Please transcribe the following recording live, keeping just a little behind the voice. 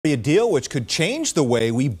A deal which could change the way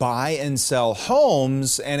we buy and sell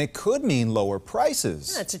homes, and it could mean lower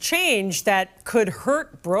prices. Yeah, it's a change that could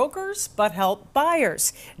hurt brokers but help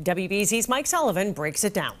buyers. WBZ's Mike Sullivan breaks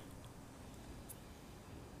it down.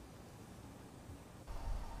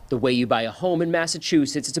 The way you buy a home in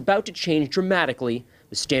Massachusetts is about to change dramatically.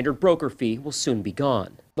 The standard broker fee will soon be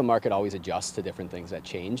gone. The market always adjusts to different things that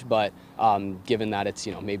change, but given that it's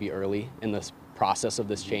maybe early in this process of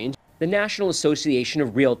this change. The National Association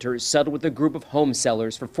of Realtors settled with a group of home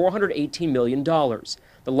sellers for $418 million.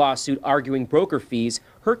 The lawsuit arguing broker fees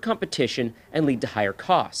hurt competition and lead to higher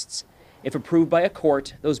costs. If approved by a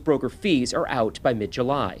court, those broker fees are out by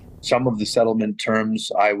mid-July. Some of the settlement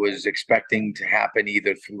terms I was expecting to happen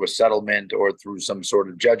either through a settlement or through some sort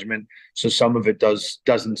of judgment, so some of it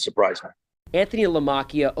doesn't surprise me. Anthony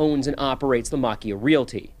Lamacchia owns and operates Lamacchia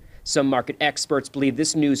Realty. Some market experts believe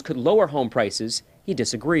this news could lower home prices. He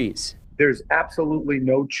disagrees. There's absolutely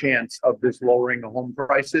no chance of this lowering the home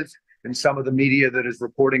prices, and some of the media that is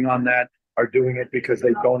reporting on that are doing it because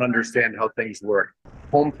they don't understand how things work.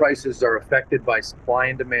 Home prices are affected by supply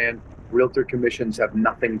and demand. Realtor commissions have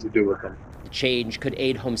nothing to do with them. The change could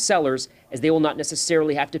aid home sellers as they will not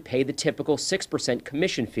necessarily have to pay the typical 6%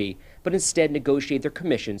 commission fee, but instead negotiate their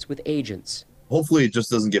commissions with agents. Hopefully it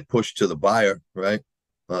just doesn't get pushed to the buyer, right?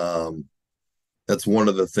 That's one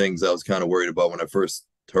of the things I was kind of worried about when I first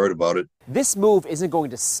heard about it. This move isn't going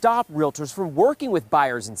to stop realtors from working with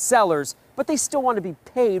buyers and sellers, but they still want to be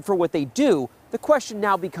paid for what they do. The question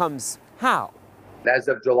now becomes how. As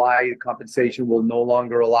of July, compensation will no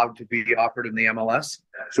longer allowed to be offered in the MLS.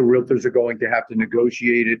 So realtors are going to have to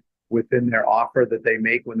negotiate it within their offer that they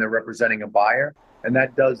make when they're representing a buyer. And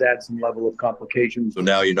that does add some level of complications. So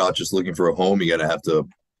now you're not just looking for a home, you're going to have to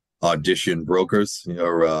audition brokers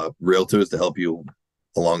or realtors to help you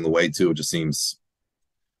along the way too. It just seems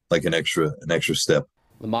like an extra step.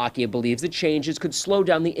 Lamacchia believes the changes could slow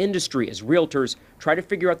down the industry as realtors try to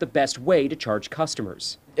figure out the best way to charge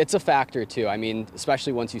customers. It's a factor too. I mean,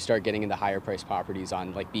 especially once you start getting into higher priced properties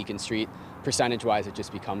on like Beacon Street, percentage wise, it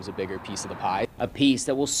just becomes a bigger piece of the pie. A piece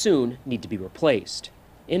that will soon need to be replaced.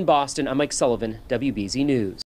 In Boston, I'm Mike Sullivan, WBZ News.